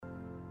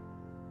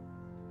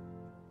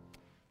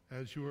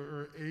As you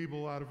are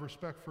able, out of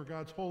respect for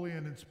God's holy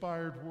and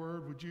inspired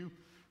word, would you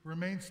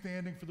remain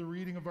standing for the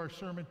reading of our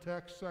sermon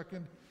text,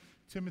 2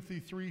 Timothy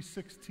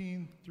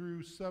 3:16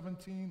 through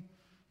 17.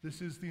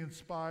 This is the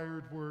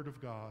inspired word of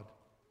God.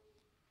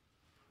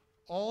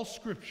 All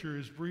Scripture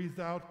is breathed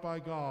out by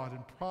God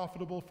and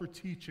profitable for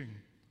teaching,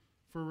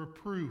 for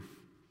reproof,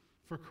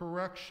 for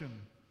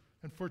correction,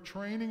 and for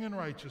training in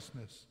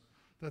righteousness,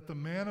 that the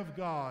man of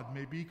God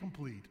may be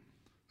complete,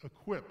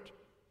 equipped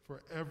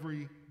for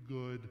every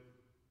good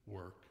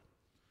work.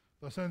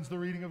 Thus ends the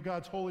reading of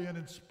God's holy and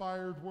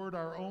inspired word,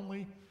 our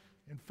only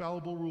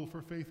infallible rule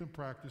for faith and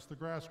practice. The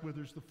grass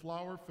withers, the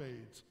flower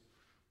fades,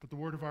 but the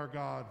word of our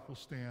God will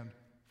stand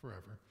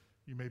forever.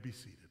 You may be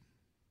seated.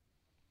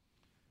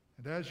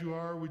 And as you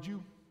are, would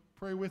you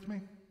pray with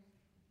me?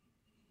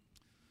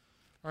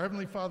 Our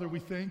Heavenly Father, we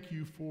thank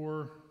you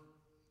for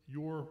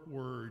your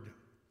word.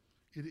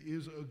 It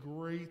is a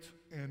great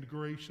and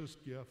gracious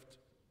gift.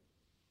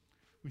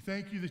 We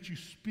thank you that you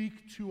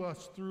speak to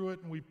us through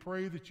it, and we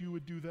pray that you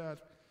would do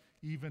that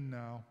even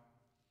now.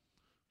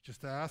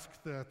 Just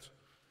ask that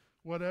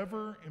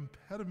whatever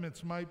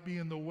impediments might be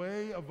in the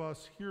way of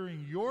us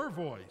hearing your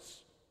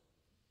voice,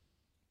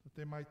 that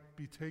they might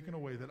be taken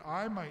away, that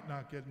I might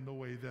not get in the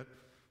way, that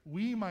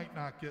we might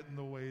not get in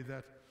the way,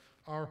 that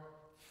our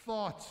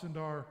thoughts and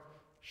our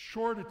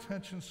short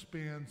attention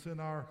spans and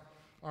our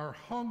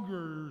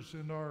hungers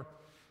and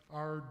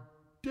our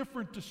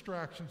different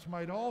distractions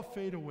might all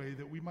fade away,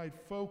 that we might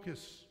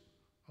focus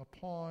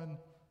upon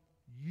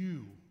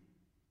you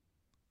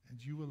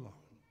and you alone.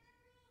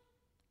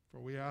 For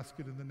we ask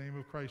it in the name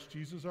of Christ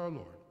Jesus our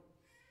Lord.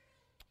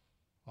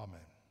 Amen.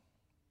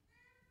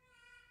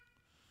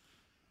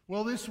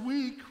 Well, this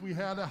week we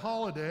had a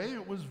holiday.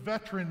 It was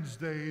Veterans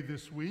Day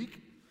this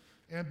week.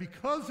 And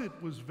because it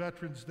was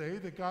Veterans Day,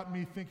 that got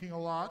me thinking a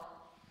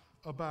lot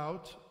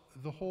about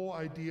the whole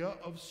idea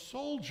of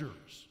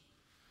soldiers.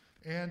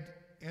 And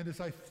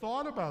as I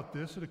thought about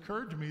this, it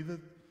occurred to me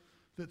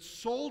that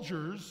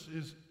soldiers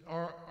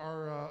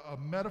are a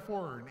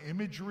metaphor or an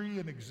imagery,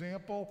 an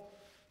example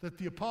that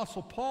the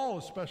Apostle Paul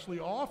especially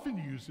often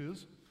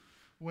uses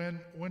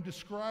when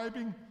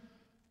describing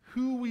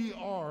who we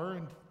are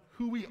and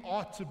who we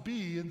ought to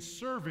be in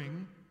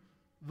serving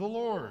the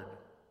Lord.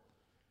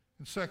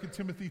 In 2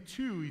 Timothy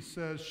 2, he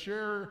says,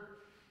 "Share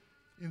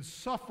in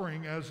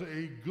suffering as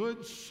a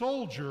good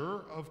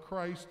soldier of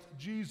Christ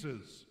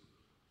Jesus."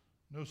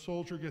 No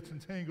soldier gets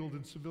entangled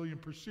in civilian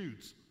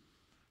pursuits,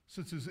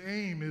 since his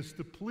aim is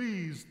to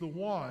please the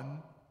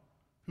one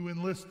who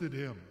enlisted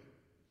him.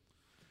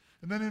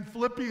 And then in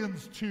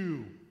Philippians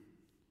 2,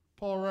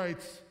 Paul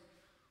writes,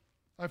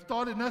 "I've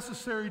thought it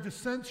necessary to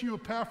send to you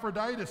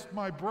Epaphroditus,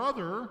 my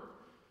brother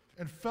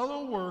and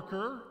fellow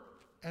worker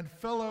and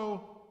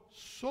fellow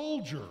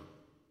soldier,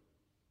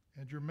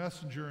 and your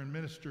messenger and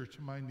minister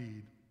to my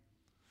need."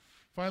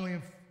 Finally,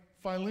 in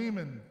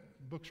Philemon,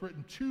 books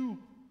written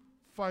to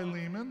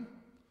Philemon,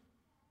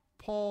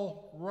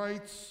 Paul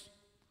writes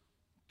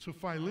to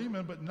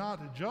Philemon, but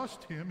not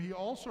just him. He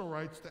also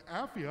writes to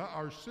Apphia,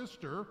 our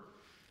sister,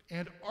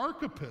 and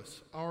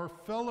Archippus, our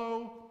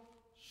fellow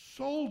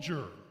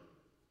soldier,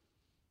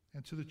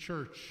 and to the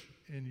church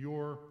in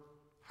your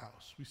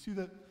house. We see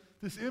that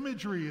this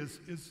imagery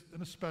is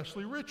an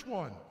especially rich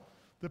one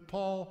that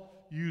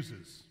Paul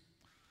uses.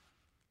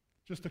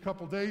 Just a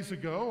couple days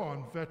ago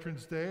on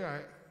Veterans Day,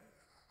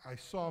 I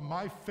saw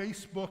my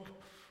Facebook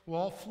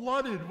wall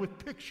flooded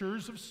with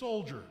pictures of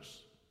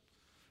soldiers,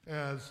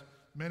 as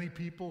many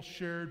people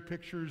shared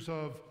pictures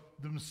of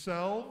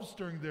themselves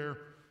during their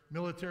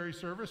military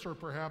service, or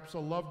perhaps a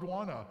loved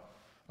one,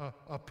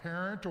 a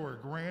parent or a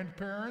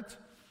grandparent,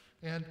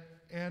 and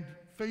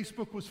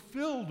Facebook was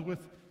filled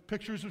with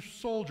pictures of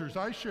soldiers.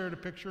 I shared a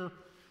picture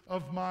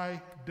of my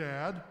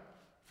dad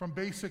from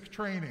basic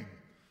training.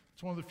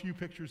 It's one of the few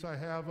pictures I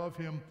have of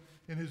him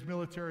in his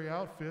military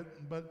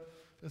outfit. But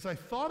as I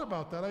thought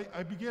about that,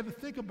 I began to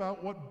think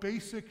about what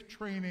basic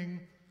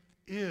training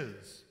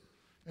is.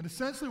 And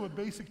essentially what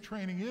basic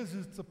training is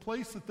it's a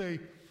place that they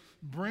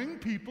bring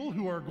people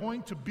who are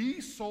going to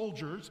be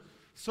soldiers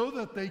so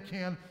that they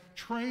can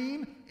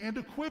train and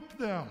equip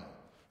them,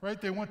 right?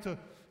 They want to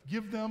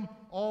give them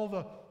all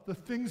the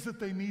things that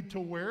they need to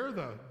wear,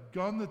 the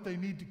gun that they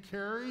need to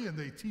carry, and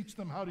they teach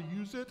them how to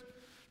use it.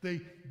 They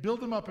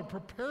build them up and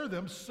prepare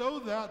them so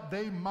that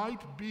they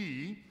might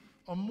be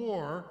a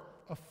more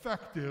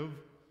effective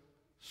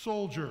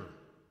soldier.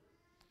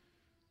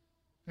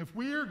 If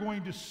we are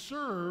going to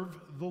serve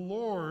the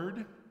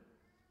Lord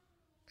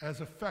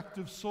as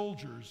effective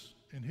soldiers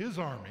in his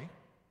army,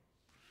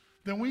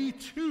 then we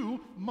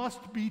too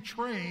must be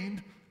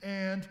trained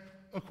and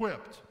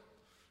equipped.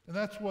 And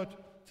that's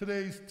what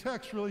today's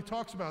text really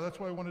talks about. That's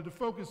what I wanted to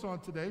focus on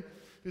today,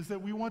 is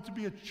that we want to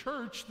be a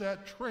church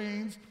that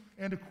trains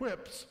and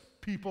equips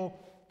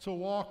people to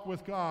walk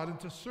with God and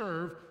to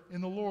serve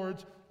in the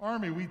Lord's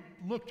army. We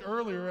looked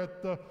earlier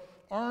at the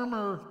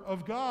armor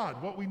of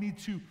God, what we need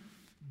to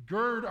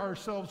gird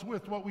ourselves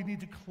with, what we need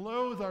to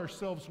clothe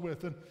ourselves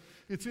with. And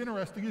it's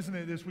interesting, isn't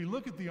it, as we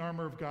look at the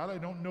armor of God, I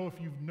don't know if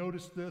you've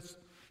noticed this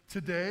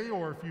today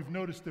or if you've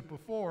noticed it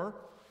before,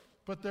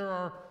 but there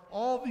are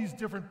all these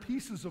different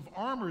pieces of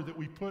armor that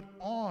we put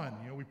on.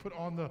 We put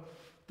on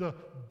the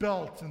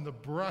belt and the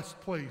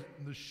breastplate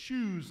and the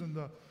shoes and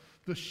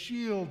the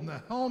shield and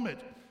the helmet.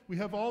 We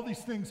have all these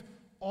things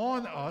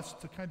on us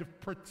to kind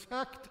of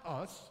protect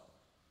us.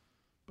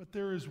 But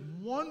there is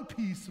one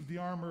piece of the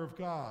armor of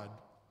God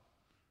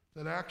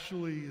that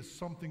actually is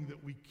something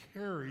that we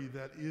carry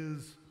that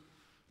is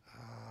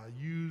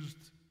used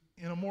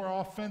in a more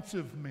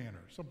offensive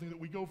manner, something that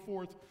we go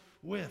forth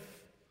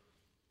with.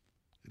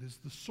 It is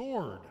the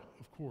sword,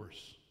 of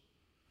course.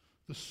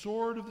 The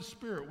sword of the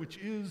Spirit, which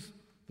is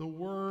the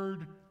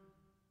Word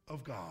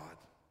of God.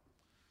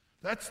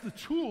 That's the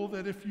tool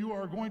that if you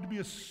are going to be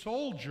a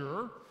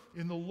soldier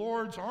in the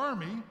Lord's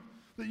army,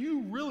 that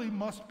you really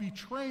must be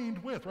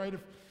trained with, right?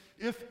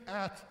 If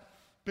at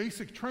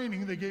basic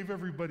training they gave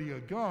everybody a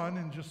gun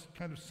and just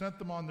kind of sent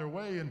them on their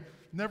way and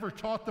never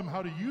taught them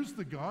how to use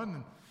the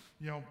gun,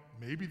 and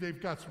maybe they've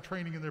got some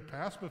training in their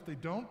past, but if they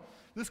don't,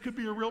 this could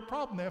be a real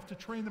problem. They have to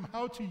train them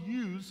how to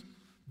use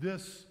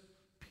this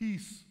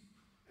piece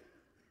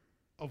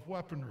of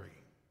weaponry.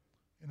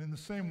 And in the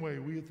same way,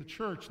 we at the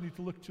church need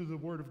to look to the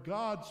Word of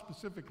God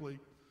specifically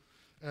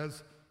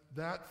as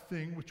that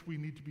thing which we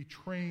need to be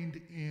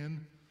trained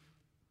in.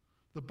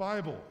 The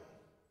Bible,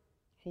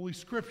 Holy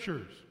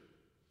Scriptures,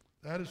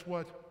 that is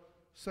what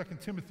 2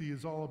 Timothy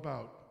is all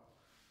about.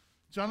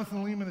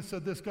 Jonathan Leeman has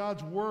said this: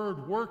 God's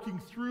Word working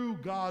through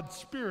God's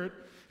Spirit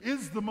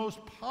is the most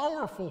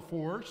powerful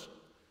force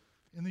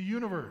in the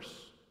universe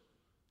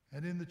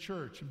and in the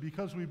church. And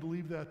because we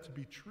believe that to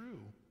be true,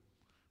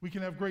 we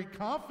can have great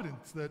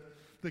confidence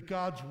that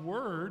God's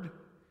Word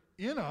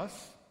in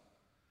us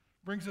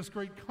brings us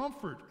great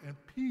comfort and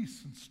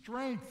peace and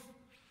strength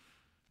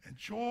and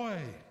joy.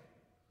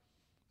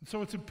 And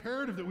so it's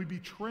imperative that we be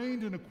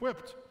trained and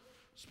equipped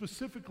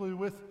specifically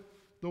with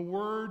the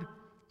Word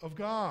of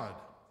God.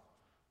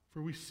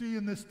 For we see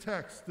in this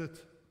text that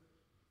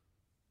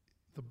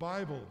the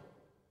Bible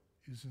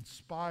is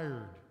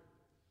inspired,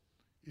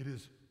 it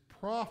is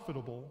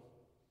profitable,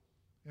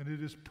 and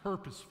it is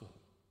purposeful.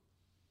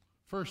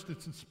 First,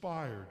 it's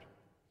inspired.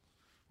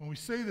 When we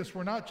say this,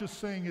 we're not just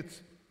saying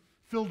it's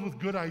filled with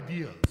good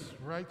ideas,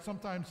 right?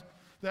 Sometimes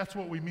that's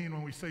what we mean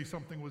when we say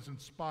something was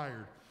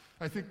inspired.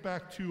 I think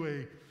back to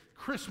a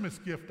Christmas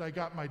gift I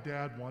got my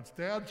dad once.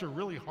 Dads are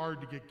really hard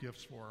to get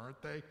gifts for,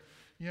 aren't they?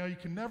 You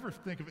can never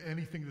think of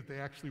anything that they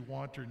actually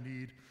want or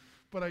need.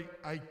 But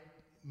I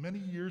many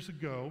years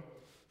ago,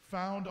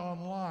 found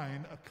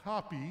online a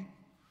copy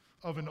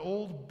of an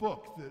old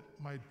book that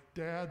my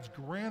dad's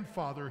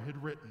grandfather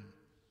had written.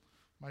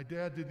 My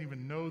dad didn't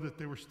even know that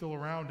they were still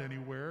around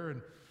anywhere,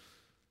 and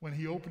when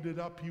he opened it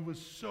up, he was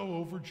so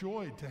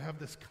overjoyed to have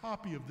this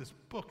copy of this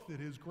book that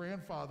his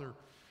grandfather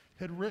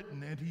had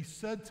written. And he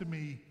said to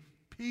me,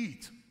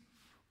 "Pete,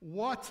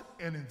 what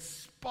an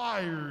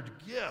inspired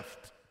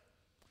gift."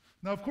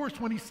 Now, of course,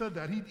 when he said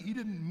that, he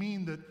didn't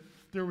mean that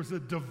there was a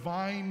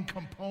divine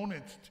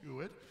component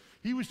to it.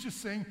 He was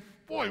just saying,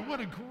 boy, what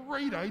a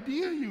great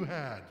idea you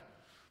had.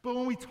 But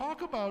when we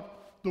talk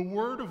about the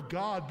Word of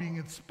God being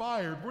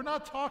inspired, we're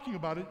not talking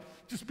about it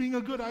just being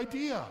a good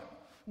idea.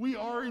 We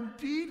are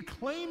indeed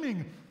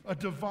claiming a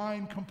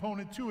divine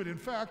component to it. In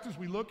fact, as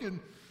we look in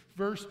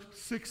verse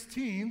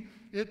 16,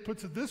 it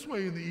puts it this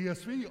way in the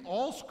ESV: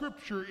 all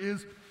Scripture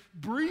is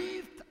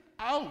breathed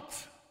out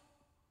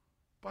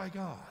by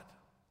God.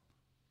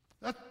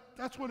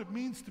 That's what it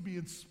means to be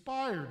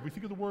inspired. We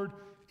think of the word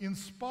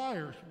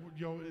inspire.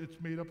 It's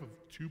made up of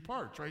two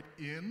parts, right?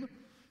 In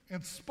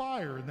and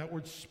spire. And that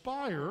word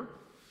spire,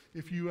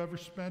 if you ever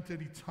spent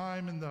any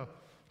time in the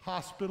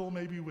hospital,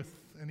 maybe with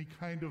any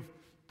kind of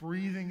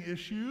breathing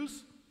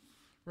issues,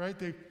 right?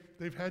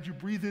 They've had you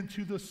breathe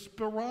into the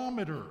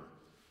spirometer,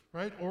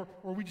 right?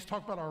 Or we just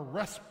talk about our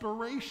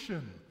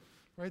respiration,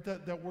 right?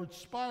 That word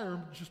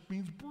spire just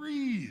means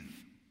breathe.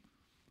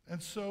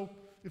 And so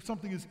if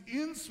something is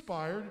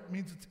inspired, it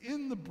means it's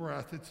in the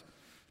breath.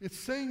 It's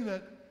saying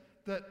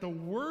that the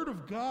Word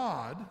of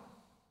God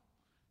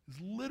is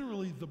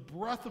literally the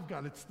breath of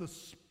God. It's the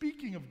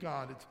speaking of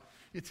God.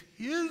 It's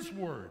His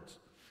words.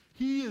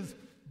 He is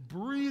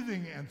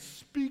breathing and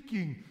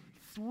speaking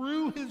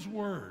through His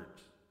Word.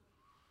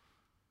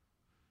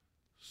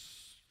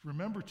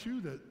 Remember, too,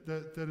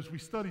 that as we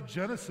studied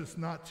Genesis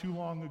not too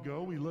long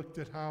ago, we looked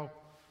at how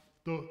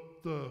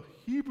the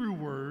Hebrew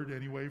word,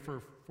 anyway,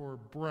 for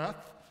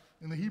breath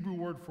and the Hebrew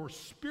word for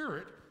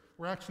spirit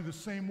were actually the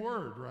same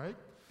word, right?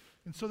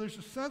 And so there's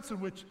a sense in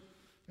which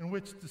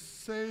to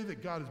say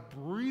that God is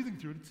breathing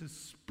through it, it's His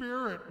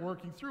Spirit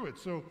working through it.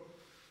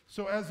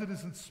 So as it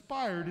is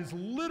inspired is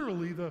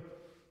literally the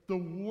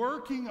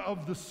working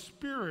of the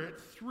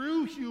Spirit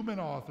through human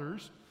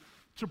authors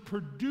to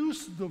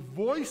produce the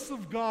voice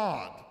of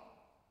God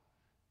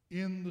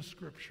in the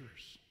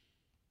Scriptures.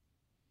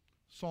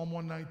 Psalm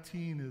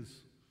 119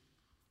 is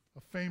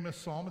a famous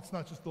psalm. It's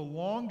not just the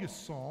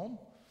longest psalm,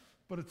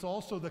 but it's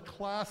also the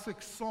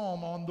classic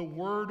psalm on the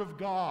Word of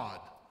God.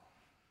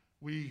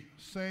 We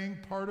sang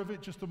part of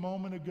it just a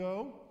moment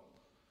ago.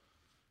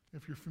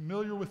 If you're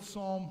familiar with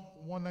Psalm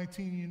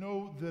 119, you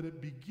know that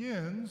it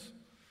begins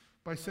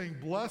by saying,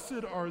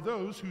 "Blessed are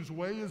those whose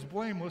way is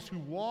blameless, who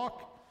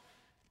walk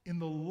in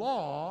the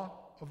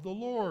law of the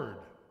Lord.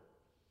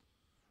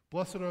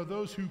 Blessed are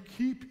those who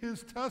keep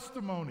his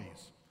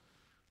testimonies,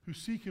 who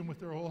seek him with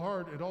their whole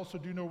heart and also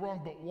do no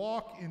wrong, but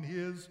walk in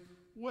his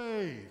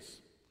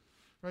ways."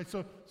 Right?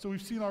 So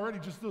we've seen already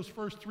just those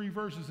first 3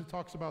 verses. It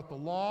talks about the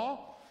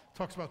law, it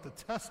talks about the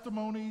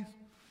testimonies,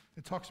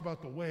 it talks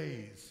about the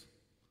ways.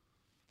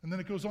 And then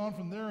it goes on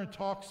from there and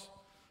talks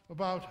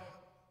about,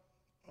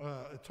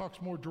 it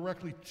talks more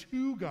directly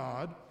to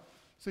God,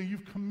 saying,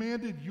 "You've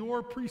commanded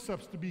your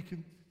precepts to be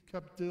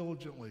kept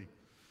diligently."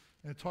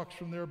 And it talks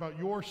from there about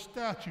your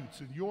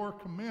statutes and your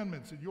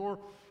commandments and your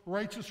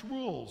righteous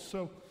rules.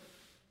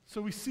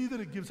 So we see that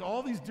it gives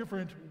all these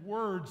different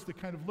words that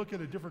kind of look at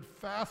a different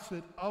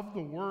facet of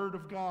the Word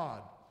of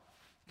God,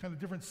 kind of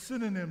different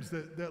synonyms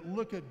that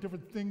look at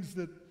different things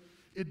that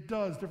it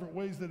does, different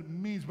ways that it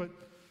means. But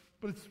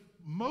it's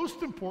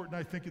most important,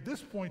 I think, at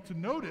this point to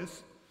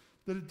notice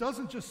that it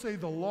doesn't just say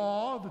the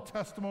law, the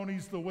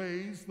testimonies, the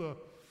ways, the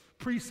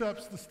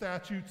precepts, the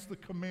statutes, the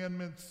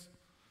commandments,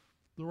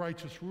 the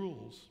righteous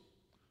rules.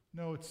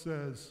 No, it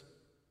says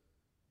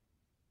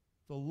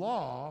the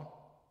law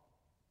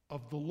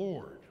of the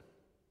Lord,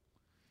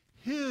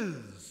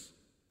 his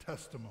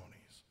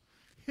testimonies,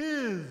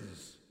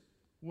 his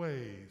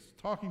ways,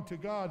 talking to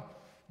God,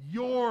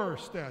 your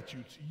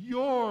statutes,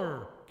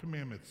 your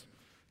commandments,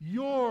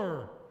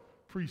 your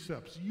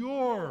precepts,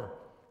 your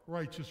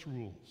righteous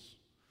rules.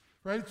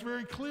 Right? It's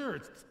very clear.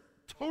 It's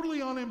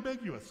totally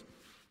unambiguous.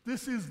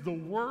 This is the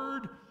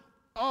word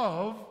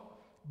of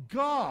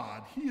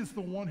God. He is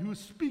the one who is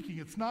speaking.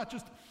 It's not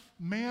just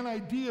man's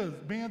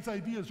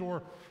ideas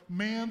or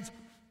man's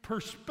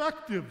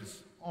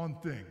perspectives on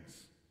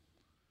things.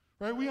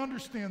 Right? We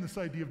understand this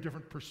idea of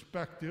different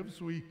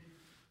perspectives.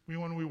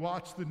 When we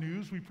watch the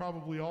news, we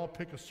probably all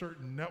pick a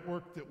certain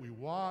network that we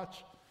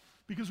watch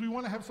because we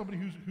want to have somebody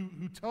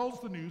who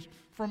tells the news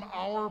from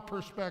our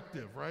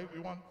perspective, right? We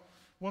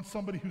want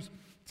somebody who's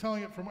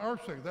telling it from our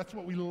perspective. That's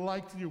what we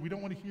like to do. We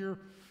don't want to hear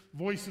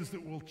voices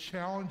that will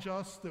challenge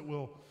us, that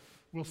will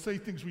say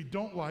things we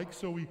don't like.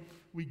 So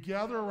we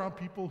gather around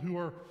people who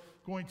are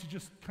going to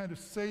just kind of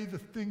say the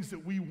things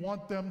that we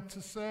want them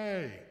to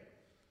say.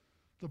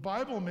 The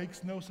Bible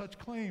makes no such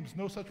claims,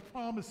 no such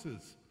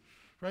promises,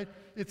 right?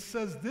 It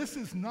says this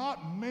is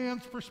not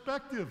man's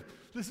perspective.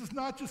 This is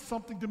not just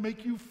something to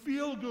make you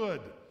feel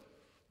good.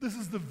 This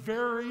is the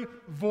very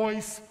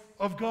voice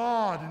of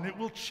God, and it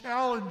will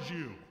challenge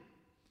you,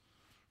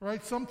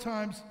 right?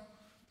 Sometimes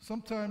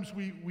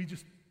we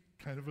just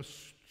kind of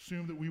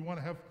assume that we want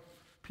to have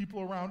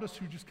people around us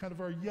who just kind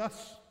of are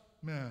yes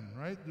men,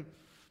 right?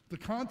 The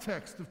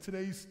context of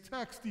today's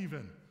text,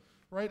 even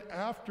right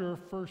after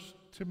 1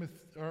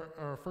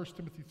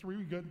 Timothy 3,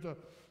 we get into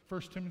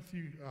 1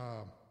 Timothy.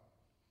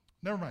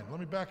 Never mind. Let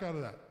me back out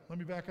of that. Let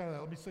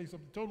me say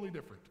something totally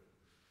different.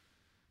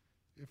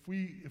 If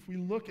we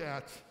look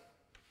at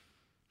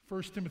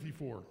 1 Timothy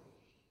 4,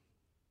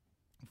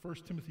 in 1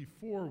 Timothy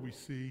 4, we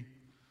see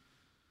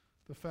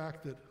the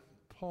fact that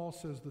Paul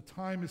says the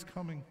time is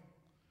coming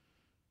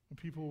when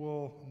people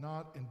will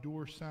not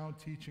endure sound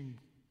teaching,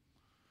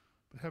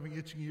 but having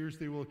itching ears,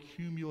 they will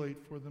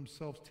accumulate for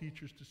themselves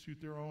teachers to suit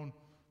their own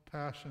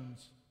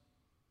passions,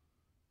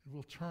 and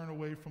will turn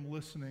away from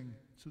listening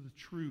to the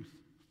truth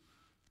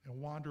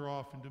and wander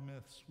off into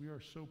myths. We are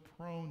so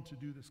prone to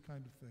do this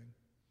kind of thing.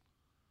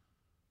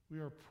 We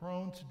are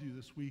prone to do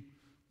this. We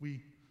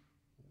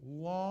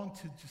long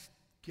to just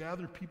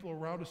gather people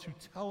around us who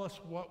tell us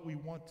what we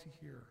want to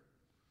hear.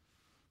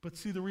 But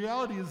see, the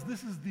reality is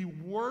this is the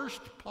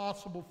worst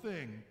possible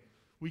thing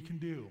we can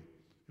do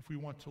if we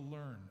want to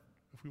learn,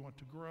 if we want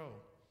to grow.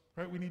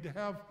 Right? We need to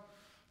have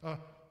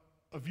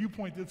a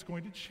viewpoint that's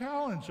going to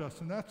challenge us,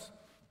 and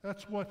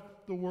that's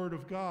what the Word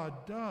of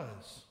God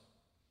does.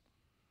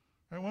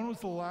 Right? When was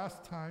the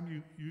last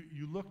time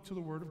you looked to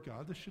the Word of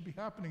God? This should be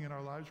happening in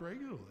our lives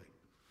regularly.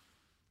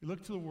 We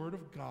look to the Word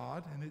of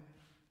God, and it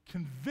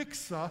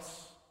convicts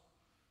us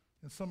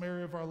in some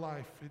area of our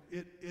life.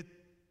 It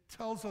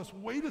tells us,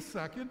 wait a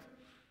second,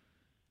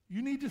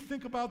 you need to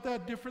think about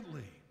that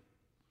differently.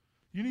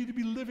 You need to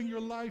be living your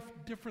life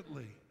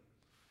differently.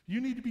 You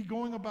need to be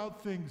going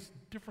about things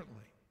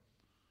differently.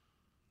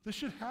 This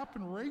should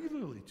happen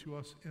regularly to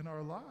us in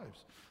our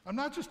lives. I'm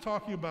not just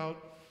talking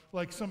about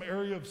like some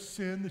area of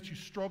sin that you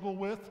struggle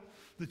with,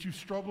 that you've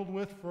struggled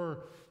with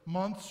for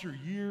months or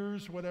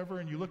years, whatever,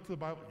 and you look to the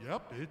Bible,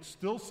 yep, it's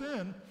still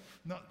sin.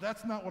 No,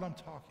 that's not what I'm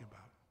talking about.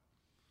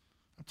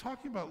 I'm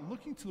talking about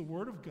looking to the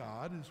Word of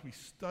God as we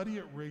study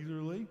it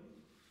regularly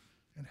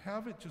and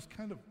have it just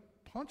kind of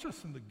punch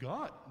us in the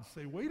gut and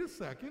say, wait a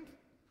second,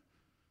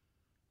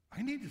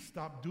 I need to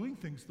stop doing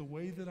things the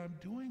way that I'm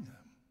doing them.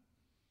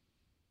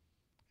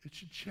 It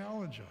should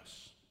challenge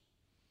us.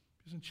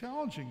 Because in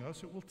challenging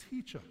us, it will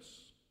teach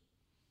us.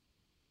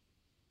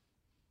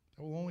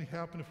 That will only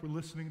happen if we're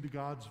listening to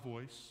God's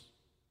voice.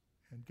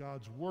 And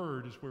God's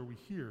Word is where we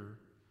hear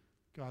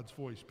God's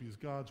voice, because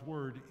God's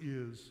Word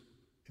is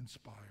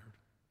inspired.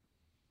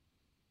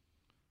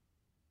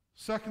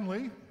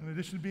 Secondly, in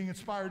addition to being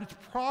inspired, it's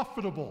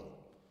profitable.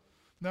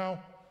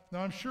 Now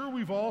I'm sure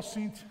we've all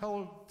seen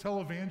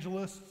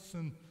televangelists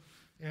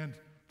and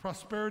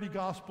prosperity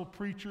gospel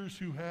preachers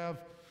who have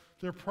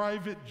their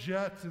private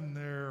jet and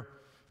their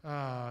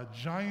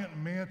giant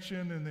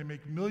mansion, and they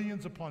make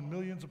millions upon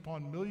millions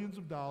upon millions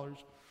of dollars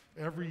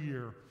every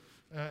year.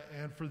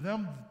 And for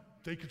them,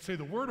 they could say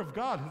the Word of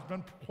God has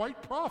been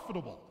quite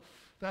profitable.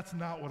 That's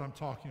not what I'm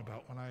talking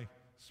about when I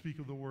speak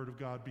of the Word of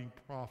God being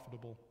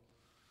profitable.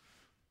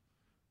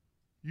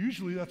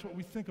 Usually that's what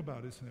we think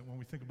about, isn't it, when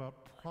we think about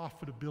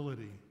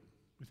profitability?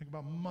 We think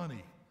about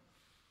money.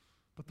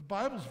 But the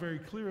Bible's very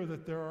clear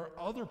that there are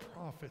other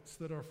profits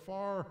that are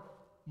far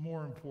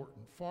more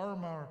important, far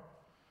more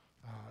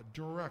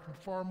direct,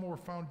 far more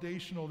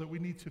foundational that we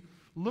need to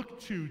look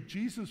to.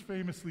 Jesus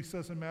famously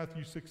says in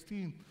Matthew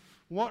 16,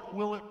 "What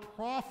will it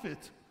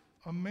profit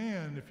a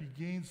man if he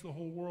gains the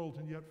whole world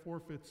and yet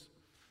forfeits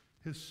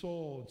his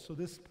soul?" And so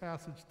this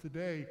passage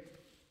today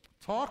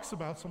talks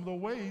about some of the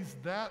ways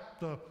that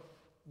the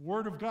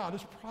Word of God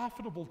is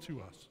profitable to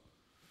us.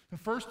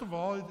 And first of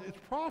all, it's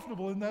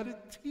profitable in that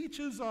it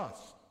teaches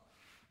us,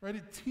 right?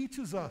 It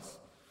teaches us.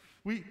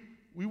 We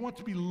want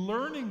to be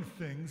learning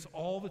things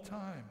all the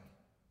time.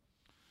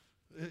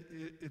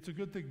 It's a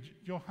good thing.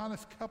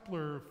 Johannes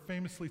Kepler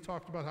famously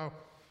talked about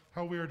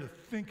how we are to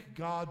think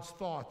God's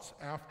thoughts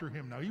after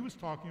him. Now, he was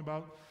talking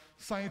about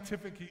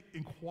scientific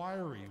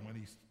inquiry when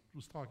he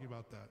was talking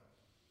about that.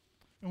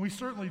 And we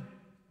certainly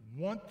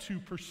want to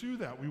pursue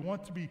that. We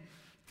want to be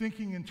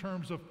thinking in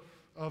terms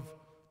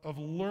of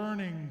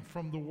learning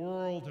from the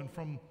world and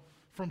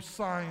from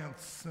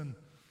science, and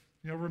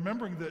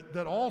remembering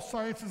that all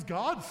science is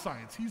God's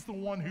science. He's the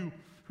one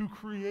who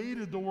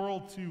created the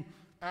world to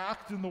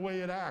act in the way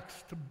it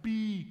acts, to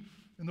be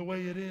in the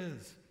way it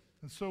is.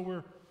 And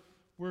so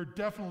we're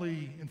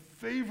definitely in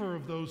favor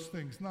of those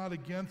things, not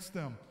against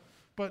them.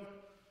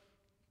 But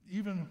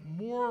even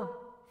more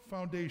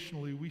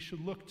foundationally, we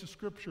should look to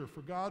Scripture,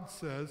 for God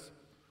says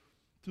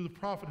through the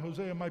prophet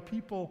Hosea, "My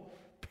people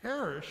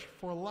perish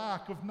for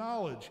lack of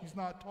knowledge." He's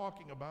not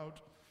talking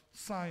about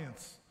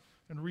science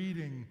and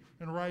reading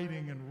and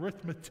writing and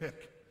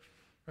arithmetic.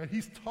 Right?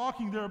 He's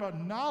talking there about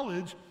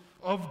knowledge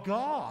of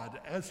God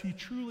as he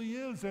truly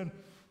is and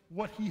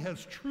what he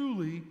has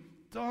truly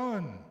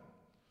done.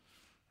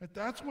 Right?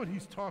 That's what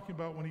he's talking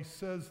about when he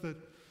says that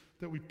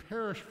we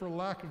perish for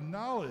lack of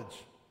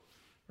knowledge.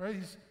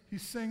 Right?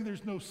 He's saying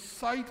there's no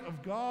sight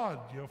of God.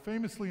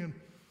 Famously in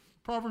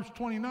Proverbs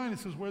 29, it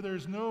says, "Where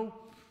there's no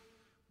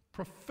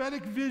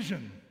prophetic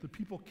vision, the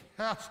people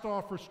cast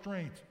off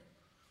restraint.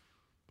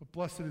 But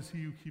blessed is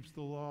he who keeps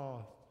the law."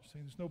 They're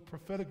saying there's no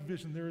prophetic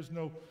vision. There is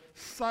no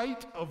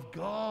sight of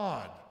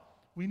God.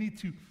 We need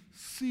to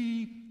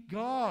see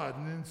God.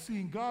 And in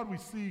seeing God, we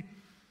see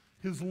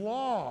his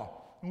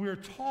law. And we are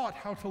taught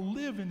how to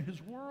live in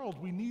his world.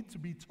 We need to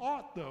be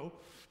taught, though,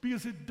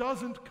 because it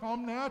doesn't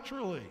come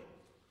naturally.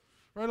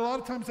 Right? A lot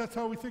of times that's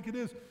how we think it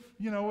is.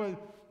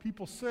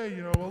 People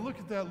say, well, look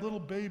at that little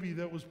baby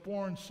that was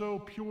born so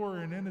pure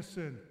and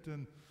innocent.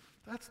 And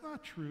that's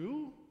not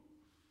true.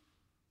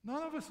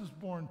 None of us is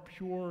born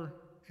pure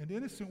and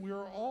innocent. We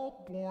are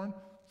all born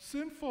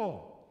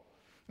sinful.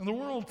 And the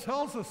world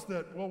tells us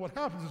that, well, what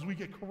happens is we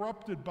get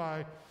corrupted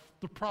by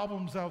the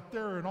problems out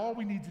there, and all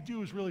we need to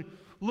do is really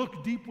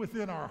look deep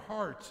within our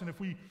hearts. And if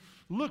we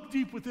look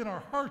deep within our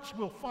hearts,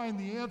 we'll find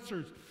the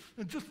answers.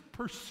 And just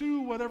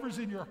pursue whatever's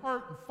in your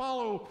heart and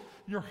follow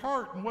your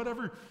heart, and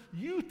whatever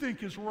you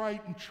think is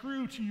right and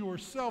true to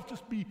yourself,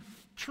 just be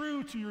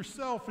true to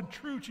yourself and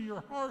true to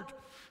your heart.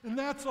 And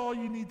that's all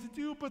you need to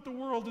do. But the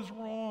world is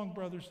wrong,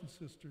 brothers and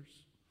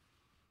sisters.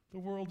 The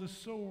world is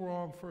so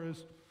wrong, for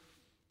as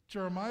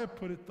Jeremiah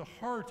put it, the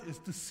heart is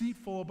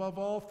deceitful above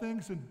all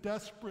things and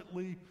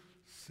desperately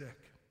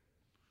sick.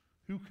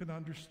 Who can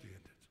understand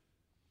it?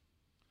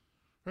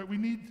 Right? We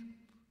need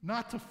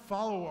not to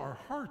follow our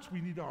hearts. We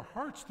need our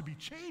hearts to be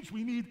changed.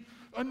 We need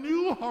a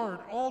new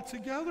heart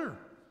altogether.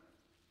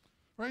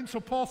 Right? And so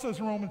Paul says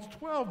in Romans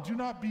 12, "Do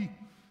not be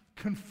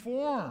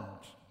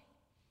conformed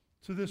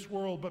to this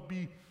world, but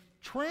be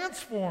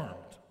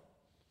transformed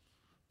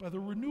by the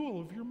renewal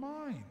of your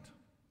mind."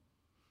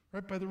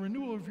 Right? By the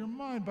renewal of your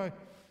mind, by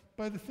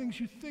the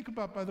things you think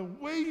about, by the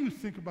way you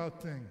think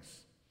about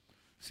things.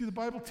 See, the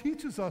Bible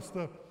teaches us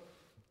the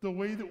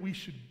way that we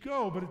should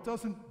go, but it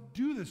doesn't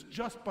do this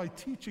just by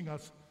teaching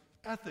us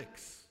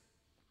ethics.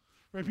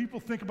 Right? People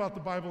think about the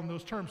Bible in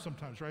those terms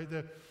sometimes, right?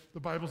 The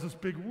Bible's this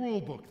big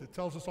rule book that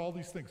tells us all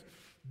these things.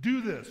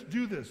 Do this,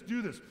 do this,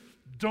 do this.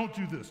 Don't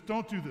do this,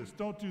 don't do this,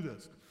 don't do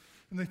this.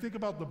 And they think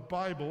about the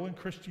Bible and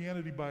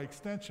Christianity by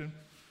extension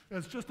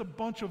as just a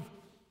bunch of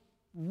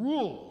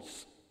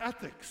rules,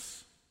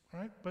 ethics,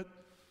 right? But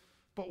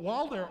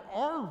while there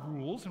are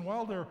rules and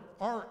while there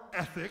are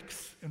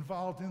ethics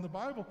involved in the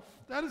Bible,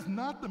 that is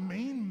not the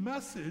main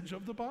message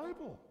of the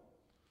Bible,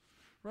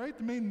 right?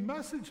 The main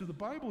message of the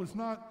Bible is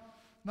not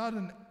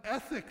an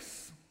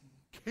ethics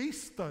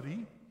case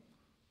study.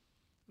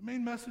 The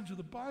main message of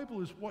the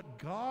Bible is what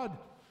God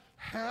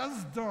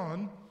has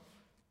done,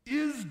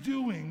 is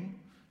doing,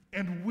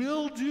 and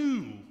will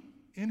do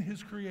in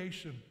his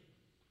creation.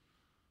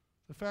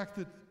 The fact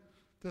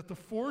that the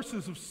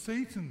forces of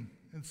Satan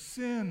and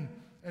sin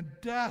and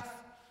death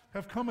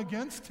have come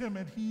against him,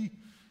 and he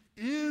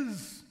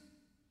is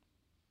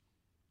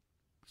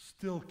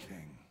still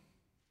king.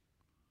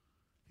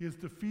 He has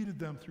defeated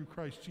them through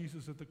Christ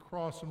Jesus at the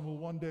cross and will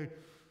one day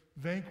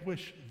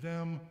vanquish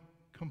them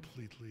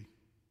completely.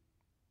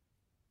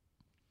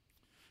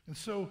 And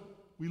so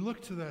we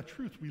look to that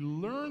truth. We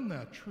learn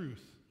that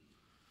truth.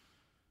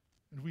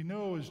 And we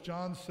know, as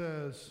John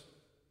says,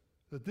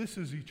 that this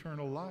is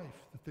eternal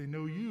life, that they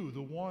know you,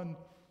 the one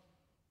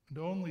and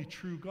only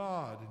true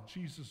God, and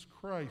Jesus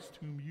Christ,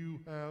 whom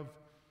you have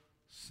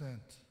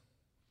sent.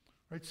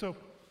 Right? So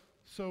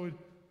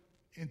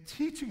in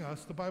teaching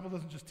us, the Bible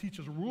doesn't just teach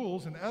us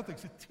rules and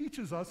ethics, it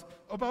teaches us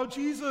about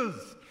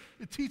Jesus.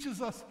 It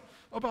teaches us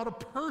about a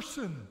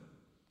person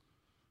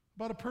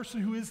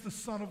who is the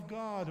Son of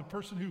God, a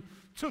person who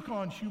took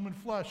on human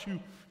flesh, who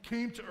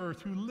came to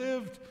earth, who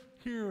lived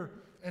here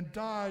and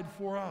died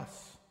for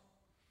us,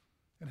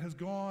 and has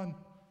gone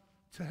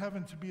to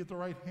heaven to be at the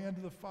right hand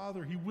of the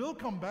Father. He will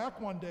come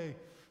back one day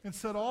and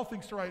set all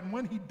things to right. And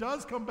when he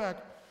does come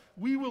back,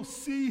 we will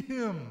see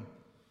him,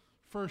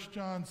 1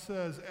 John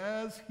says,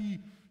 as he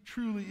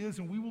truly is,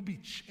 and we will be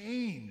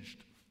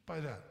changed by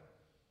that.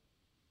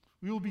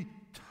 We will be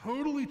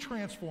totally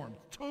transformed,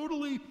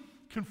 totally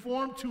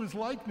conformed to his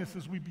likeness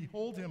as we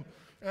behold him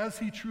as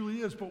he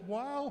truly is. But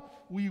while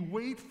we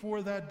wait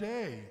for that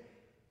day,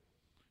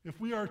 if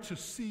we are to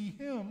see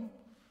him,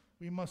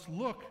 we must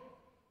look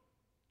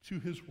to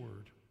his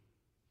word.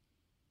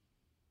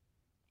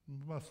 We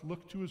must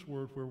look to his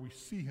word where we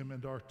see him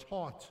and are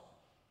taught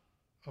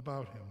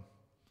about him.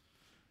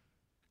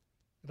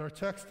 And our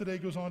text today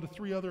goes on to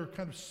three other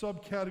kind of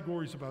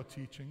subcategories about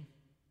teaching: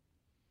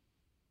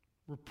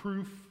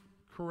 reproof,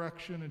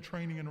 correction, and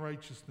training in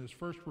righteousness.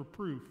 First,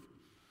 reproof.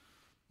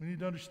 We need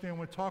to understand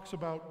when it talks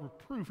about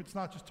reproof, it's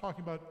not just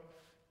talking about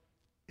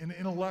an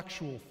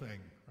intellectual thing,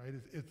 right?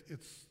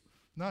 It's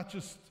not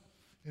just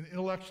an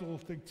intellectual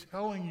thing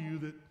telling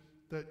you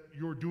that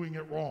you're doing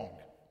it wrong.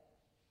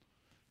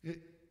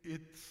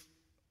 It's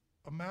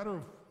a matter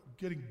of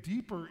getting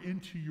deeper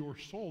into your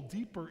soul,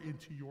 deeper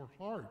into your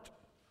heart.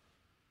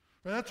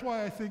 And that's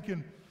why I think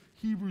in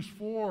Hebrews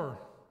 4,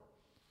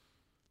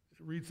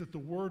 it reads that the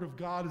word of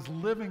God is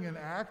living and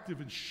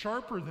active and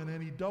sharper than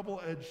any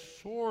double-edged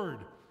sword,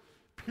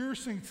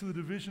 piercing to the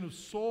division of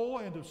soul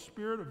and of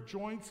spirit, of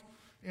joints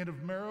and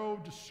of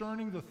marrow,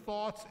 discerning the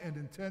thoughts and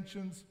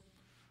intentions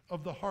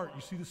of the heart.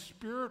 You see, the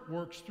Spirit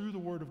works through the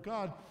Word of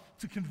God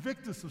to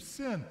convict us of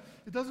sin.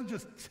 It doesn't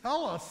just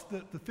tell us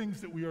that the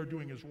things that we are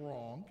doing is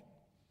wrong.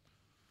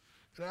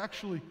 It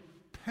actually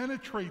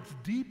penetrates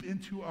deep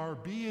into our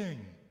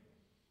being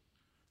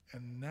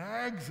and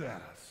nags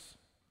at us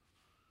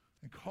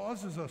and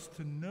causes us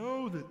to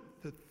know that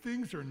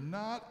things are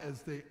not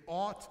as they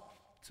ought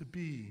to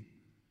be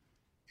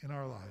in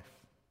our life.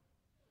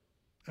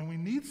 And we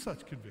need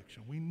such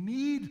conviction. We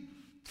need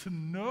to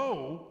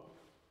know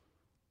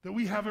that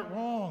we have it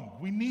wrong.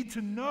 We need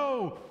to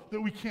know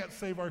that we can't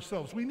save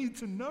ourselves. We need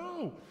to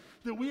know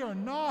that we are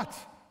not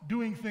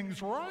doing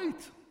things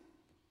right.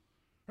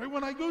 Right?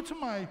 When I go to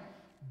my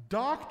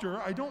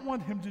doctor, I don't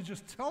want him to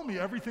just tell me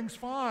everything's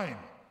fine.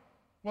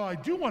 Well, I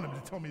do want him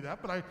to tell me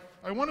that, but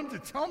I want him to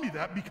tell me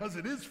that because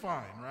it is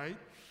fine, right?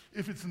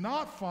 If it's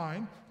not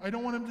fine, I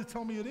don't want him to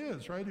tell me it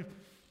is, right?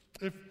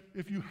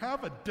 If you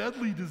have a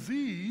deadly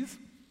disease,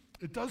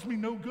 it does me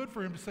no good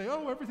for him to say,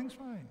 oh, everything's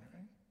fine,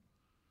 right?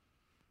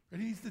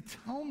 And he needs to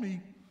tell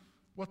me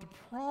what the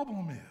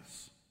problem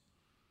is.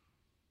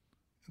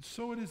 And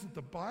so it is that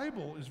the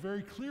Bible is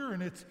very clear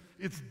in its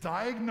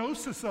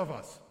diagnosis of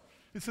us.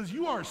 It says,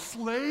 you are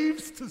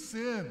slaves to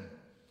sin.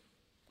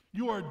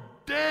 You are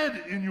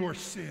dead in your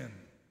sin.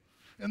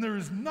 And there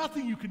is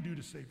nothing you can do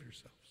to save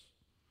yourselves.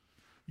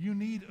 You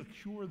need a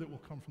cure that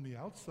will come from the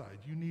outside.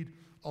 You need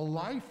a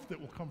life that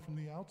will come from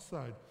the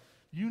outside.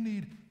 You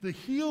need the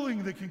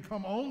healing that can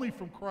come only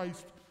from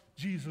Christ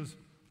Jesus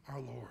our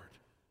Lord.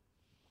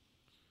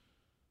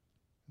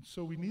 And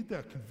so we need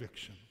that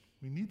conviction.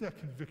 We need that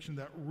conviction,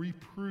 that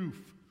reproof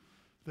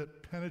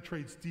that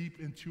penetrates deep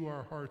into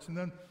our hearts. And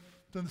then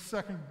the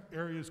second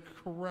area is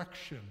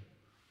correction.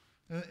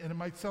 And it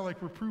might sound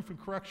like reproof and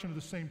correction are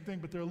the same thing,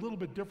 but they're a little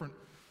bit different.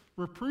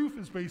 Reproof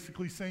is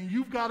basically saying,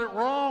 you've got it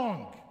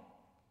wrong.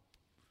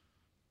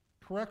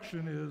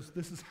 Correction is,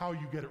 this is how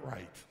you get it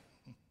right.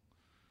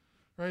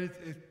 Right?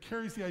 It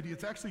carries the idea.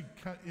 It's actually,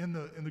 in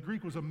the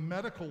Greek, was a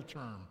medical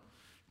term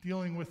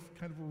dealing with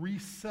kind of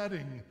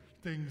resetting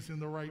things in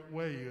the right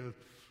way.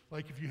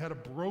 Like if you had a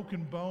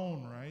broken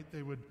bone, right?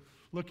 They would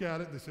look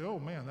at it and they say, oh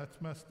man, that's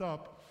messed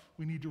up.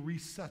 We need to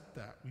reset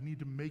that. We need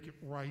to make it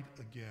right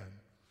again.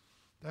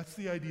 That's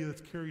the idea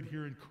that's carried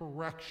here in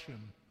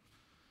correction.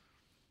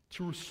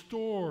 To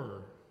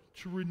restore,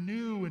 to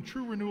renew, and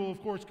true renewal,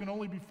 of course, can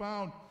only be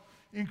found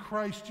in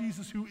Christ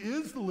Jesus, who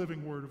is the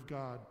living Word of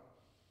God.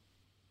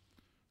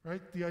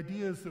 Right? The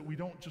idea is that we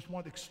don't just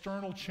want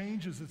external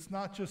changes. It's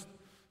not just,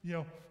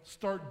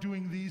 start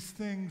doing these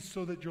things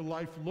so that your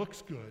life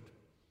looks good.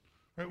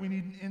 right? We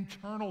need an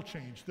internal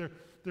change.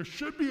 There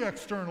should be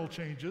external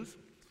changes,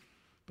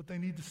 but they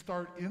need to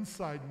start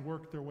inside and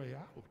work their way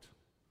out.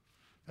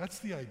 That's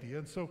the idea.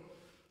 And so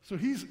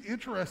he's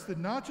interested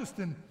not just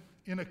in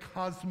a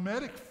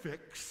cosmetic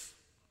fix.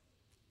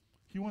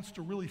 He wants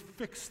to really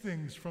fix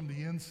things from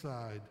the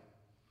inside.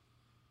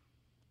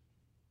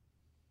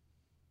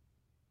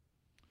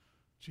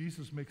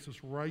 Jesus makes us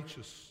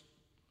righteous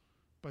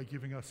by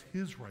giving us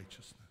his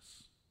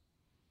righteousness.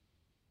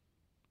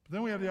 But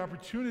then we have the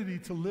opportunity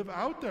to live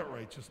out that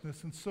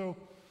righteousness, and so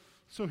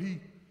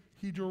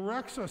he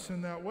directs us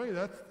in that way.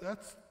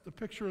 That's the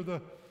picture of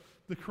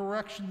the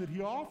correction that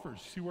he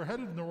offers. See, we're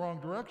headed in the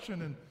wrong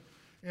direction,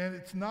 and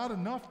it's not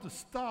enough to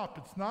stop.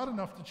 It's not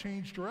enough to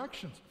change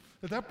directions.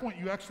 At that point,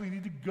 you actually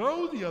need to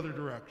go the other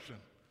direction.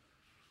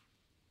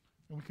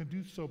 And we can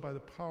do so by the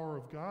power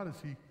of God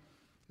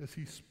as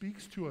he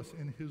speaks to us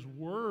in his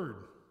word.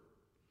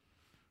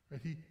 Right?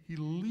 He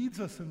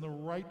leads us in the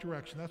right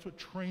direction. That's what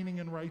training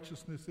in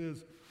righteousness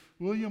is.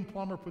 William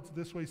Plummer puts it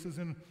this way. He says,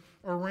 in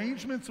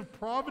arrangements of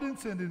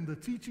providence and in the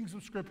teachings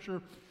of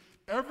Scripture,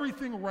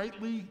 everything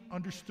rightly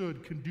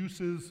understood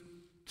conduces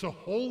to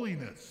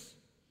holiness.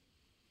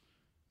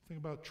 The thing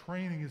about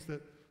training is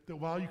that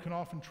while you can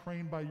often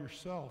train by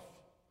yourself,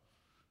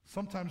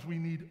 sometimes we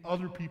need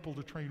other people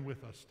to train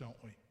with us, don't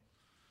we?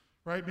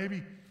 Right?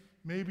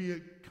 Maybe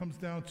it comes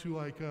down to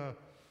like a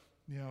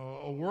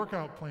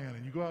workout plan,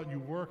 and you go out and you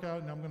work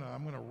out, and I'm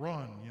gonna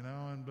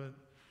run, but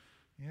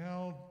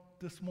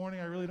this morning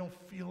I really don't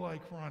feel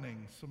like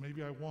running, so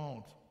maybe I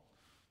won't.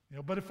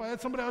 But if I had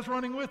somebody I was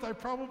running with, I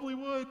probably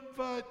would,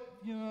 but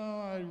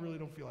I really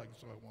don't feel like it,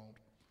 so I won't.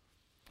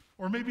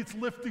 Or maybe it's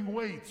lifting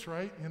weights,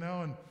 right?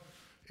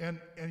 And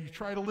you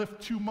try to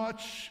lift too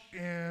much,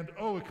 and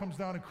it comes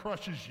down and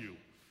crushes you,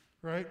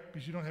 right?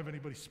 Because you don't have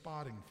anybody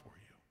spotting for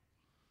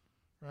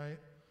you, right?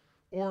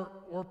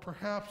 Or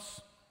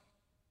perhaps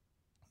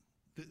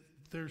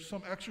there's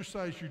some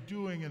exercise you're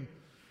doing, and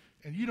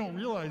you don't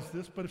realize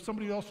this, but if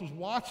somebody else was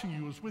watching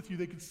you, was with you,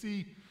 they could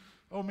see,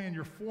 oh man,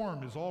 your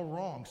form is all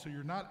wrong, so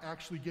you're not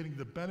actually getting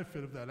the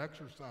benefit of that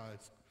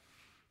exercise,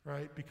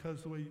 right?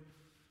 Because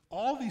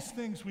all these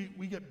things,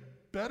 we get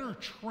better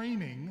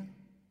training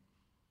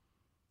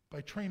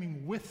by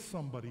training with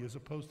somebody as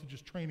opposed to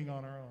just training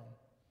on our own.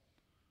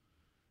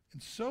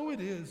 And so it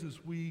is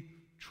as we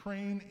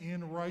train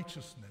in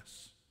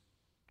righteousness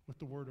with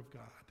the Word of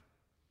God.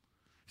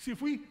 See,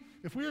 if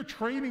we are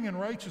training in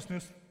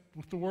righteousness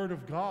with the Word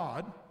of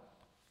God,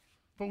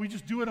 but we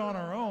just do it on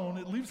our own,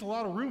 it leaves a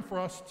lot of room for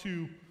us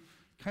to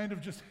kind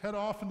of just head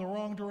off in the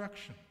wrong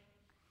direction.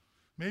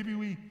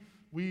 Maybe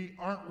we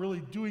aren't really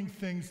doing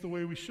things the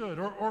way we should,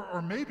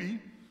 or maybe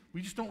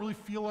we just don't really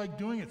feel like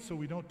doing it, so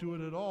we don't do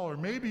it at all. Or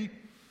maybe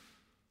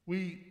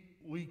we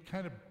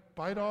kind of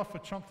bite off a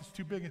chunk that's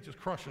too big and it just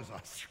crushes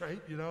us, right?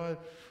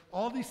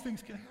 All these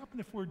things can happen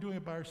if we're doing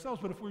it by ourselves,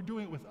 but if we're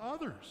doing it with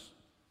others,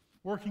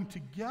 working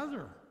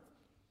together,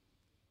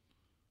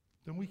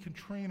 then we can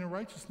train in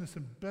righteousness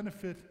and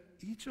benefit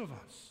each of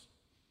us.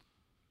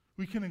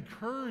 We can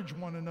encourage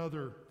one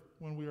another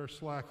when we are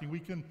slacking. We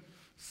can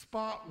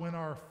spot when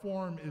our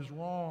form is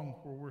wrong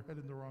or we're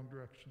headed in the wrong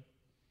direction.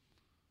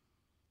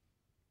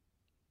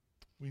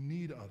 We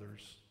need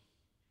others.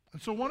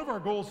 And so one of our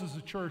goals as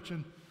a church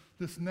in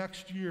this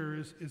next year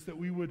is that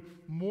we would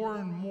more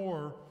and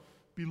more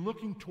be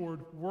looking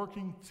toward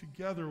working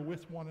together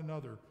with one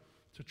another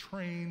to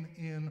train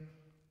in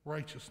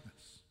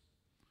righteousness.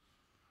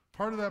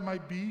 Part of that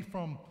might be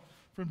from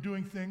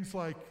doing things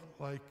like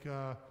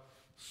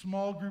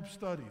small group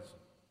studies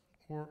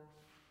or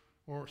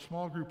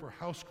small group or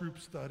house group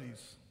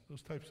studies,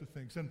 those types of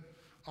things. And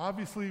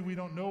obviously we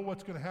don't know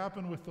what's going to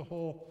happen with the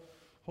whole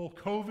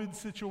COVID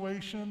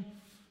situation,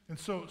 and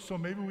so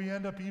maybe we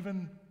end up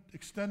even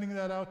extending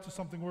that out to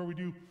something where we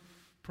do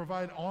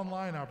provide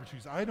online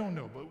opportunities. I don't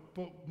know,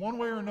 but one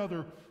way or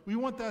another, we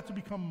want that to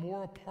become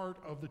more a part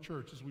of the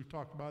church, as we've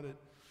talked about it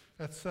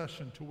at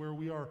session, to where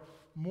we are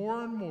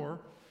more and more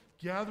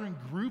gathering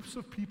groups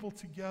of people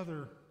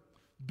together,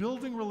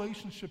 building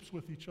relationships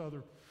with each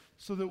other,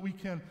 so that we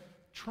can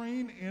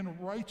train in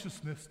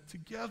righteousness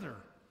together,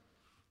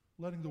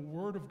 letting the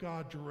Word of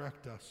God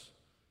direct us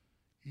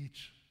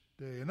each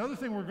day. Another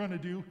thing we're going to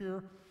do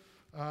here,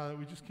 that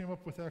we just came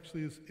up with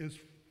actually, is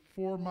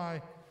for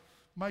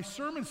my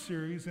sermon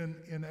series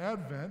in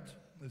Advent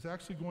is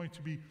actually going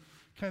to be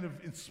kind of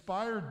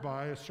inspired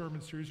by a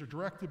sermon series, or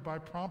directed by,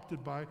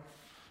 prompted by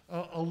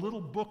a little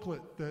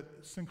booklet that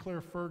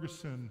Sinclair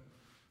Ferguson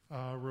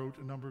wrote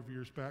a number of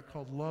years back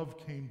called Love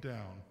Came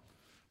Down,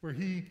 where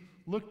he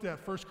looked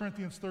at 1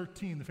 Corinthians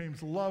 13, the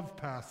famous love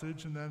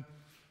passage, and then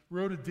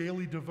wrote a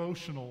daily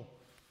devotional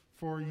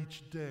for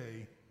each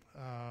day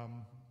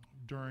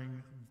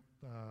during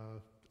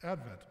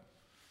Advent.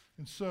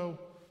 And so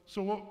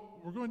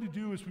what we're going to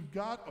do is we've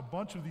got a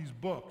bunch of these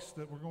books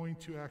that we're going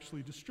to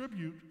actually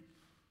distribute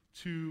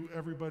to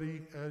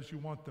everybody as you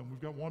want them.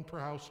 We've got one per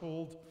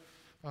household,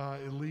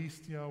 at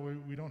least.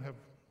 We don't have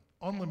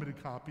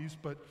unlimited copies,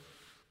 but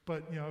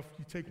if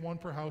you take one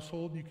per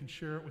household, you can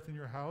share it within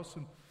your house.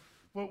 And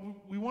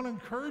What we want to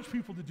encourage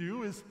people to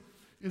do is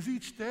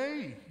each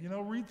day,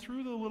 read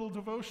through the little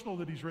devotional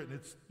that he's written.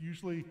 It's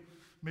usually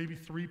maybe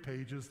 3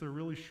 pages. They're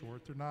really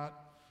short. They're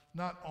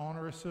not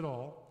onerous at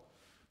all.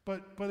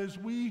 But as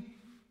we,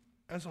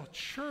 as a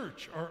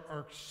church,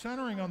 are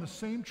centering on the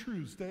same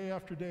truths day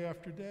after day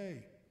after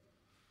day,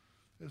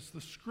 as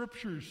the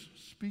scriptures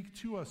speak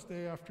to us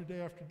day after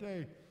day after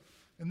day,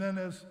 and then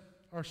as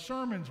our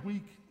sermons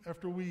week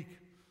after week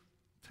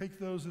take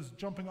those as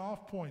jumping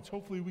off points,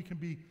 hopefully we can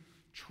be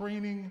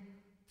training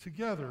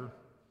together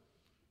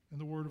in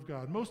the Word of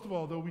God. Most of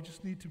all, though, we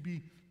just need to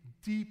be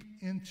deep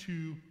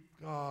into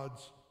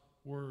God's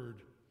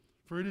Word.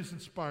 For it is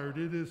inspired,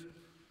 it is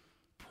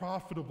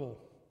profitable,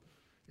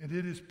 and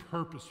it is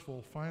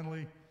purposeful.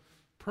 Finally,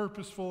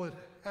 purposeful, it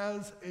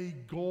has a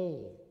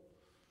goal.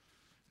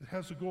 It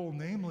has a goal,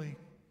 namely,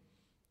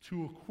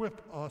 to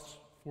equip us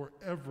for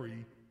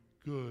every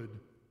good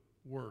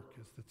work,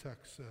 as the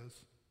text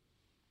says.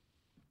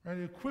 Right?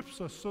 It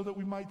equips us so that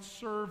we might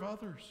serve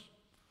others,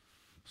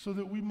 so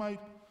that we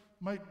might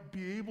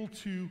be able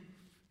to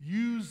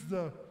use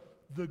the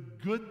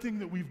good thing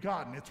that we've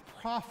gotten. It's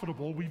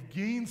profitable. We've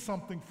gained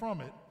something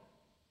from it,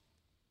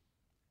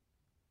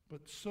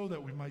 but so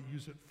that we might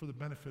use it for the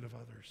benefit of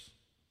others.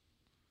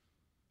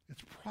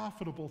 It's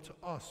profitable to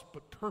us,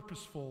 but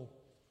purposeful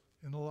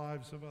in the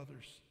lives of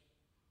others.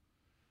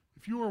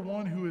 If you are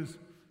one who has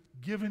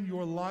given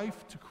your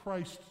life to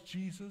Christ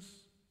Jesus,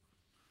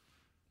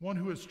 one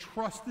who has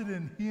trusted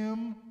in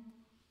him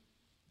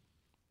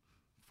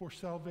for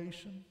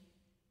salvation,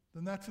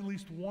 then that's at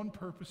least one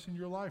purpose in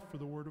your life for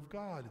the Word of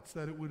God. It's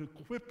that it would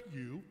equip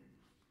you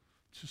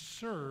to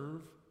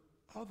serve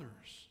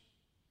others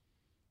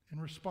in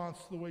response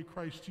to the way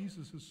Christ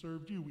Jesus has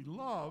served you. We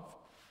love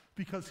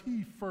because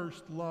he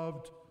first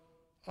loved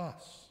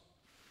us.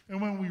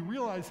 And when we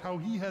realize how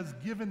he has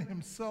given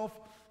himself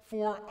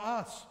for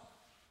us,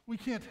 we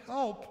can't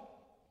help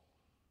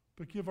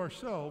but give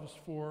ourselves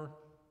for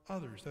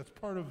others. That's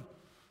part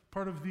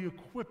of the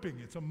equipping.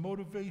 It's a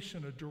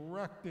motivation, a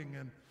directing,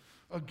 and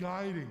a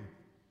guiding.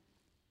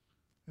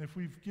 And if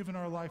we've given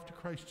our life to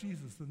Christ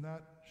Jesus, then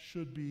that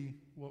should be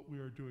what we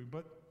are doing.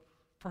 But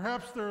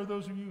perhaps there are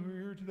those of you who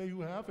are here today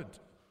who haven't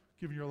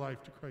given your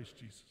life to Christ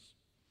Jesus.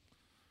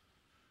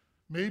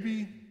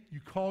 Maybe you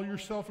call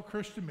yourself a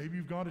Christian, maybe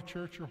you've gone to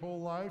church your whole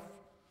life,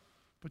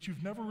 but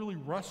you've never really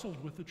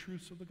wrestled with the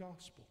truths of the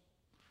gospel.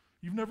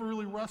 You've never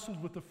really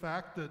wrestled with the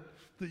fact that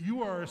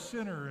you are a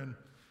sinner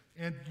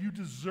and you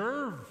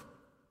deserve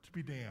to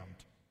be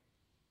damned.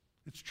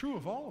 It's true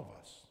of all of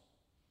us.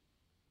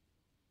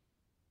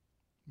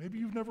 Maybe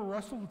you've never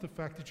wrestled with the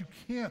fact that you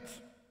can't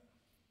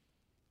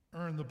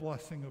earn the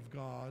blessing of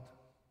God.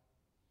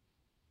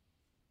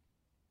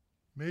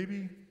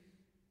 Maybe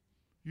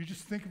you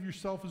just think of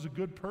yourself as a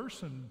good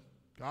person.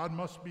 God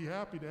must be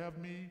happy to have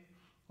me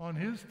on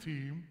his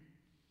team.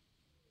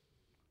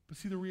 But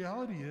see, the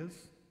reality is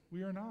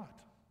we are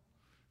not.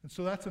 And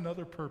so that's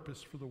another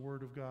purpose for the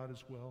Word of God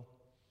as well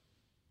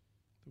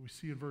that we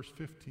see in verse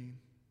 15.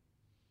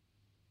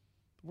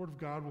 The Word of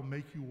God will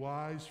make you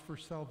wise for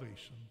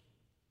salvation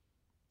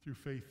through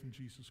faith in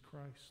Jesus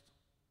Christ.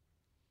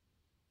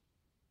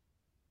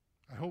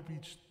 I hope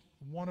each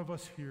one of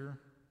us here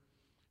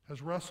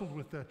has wrestled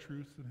with that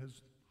truth and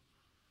has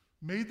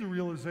made the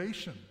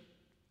realization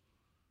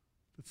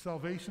that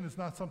salvation is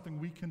not something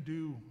we can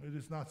do. It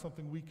is not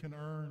something we can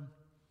earn.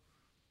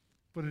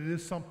 But it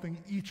is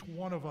something each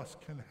one of us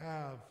can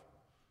have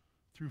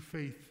through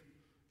faith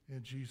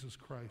in Jesus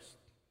Christ.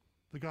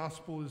 The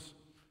gospel is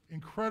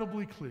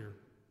incredibly clear.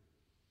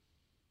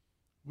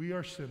 We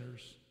are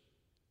sinners.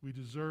 We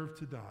deserve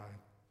to die.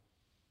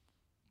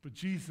 But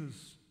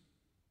Jesus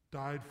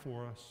died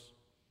for us,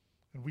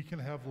 and we can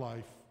have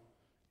life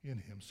in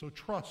him. So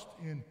trust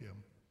in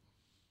him.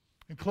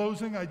 In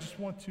closing, I just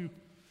want to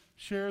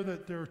share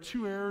that there are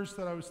 2 errors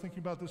that I was thinking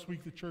about this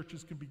week that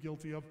churches can be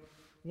guilty of.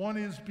 One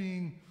is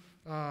being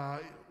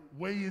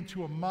way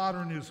into a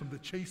modernism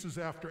that chases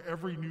after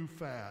every new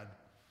fad,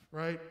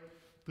 right?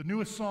 The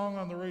newest song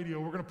on the radio,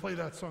 we're going to play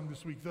that song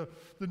this week. The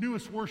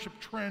newest worship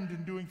trend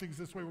in doing things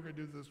this way, we're going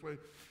to do it this way.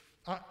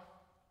 I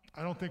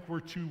don't think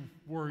we're too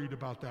worried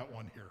about that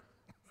one here.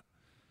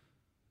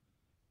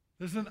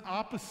 There's an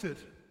opposite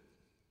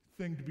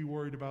thing to be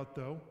worried about,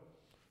 though.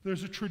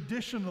 There's a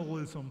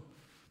traditionalism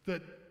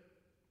that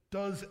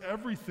does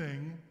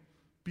everything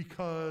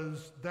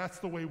because that's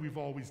the way we've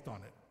always done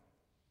it.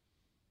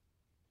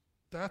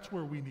 That's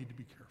where we need to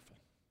be careful.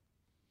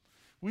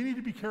 We need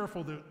to be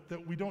careful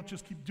that we don't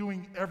just keep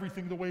doing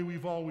everything the way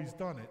we've always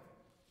done it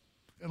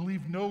and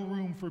leave no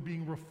room for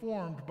being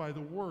reformed by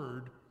the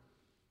Word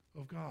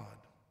of God.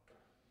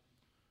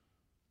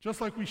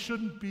 Just like we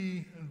shouldn't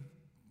be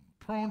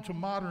prone to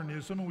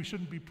modernism and we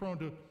shouldn't be prone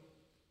to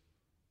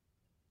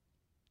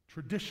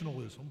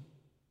traditionalism,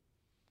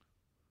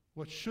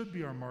 what should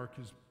be our mark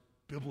is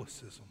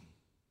biblicism,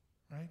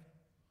 right?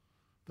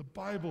 The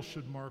Bible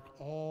should mark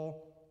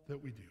all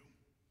that we do.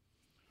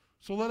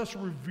 So let us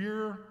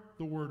revere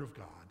the Word of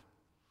God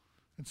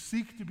and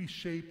seek to be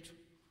shaped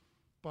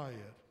by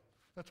it.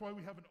 That's why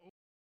we have an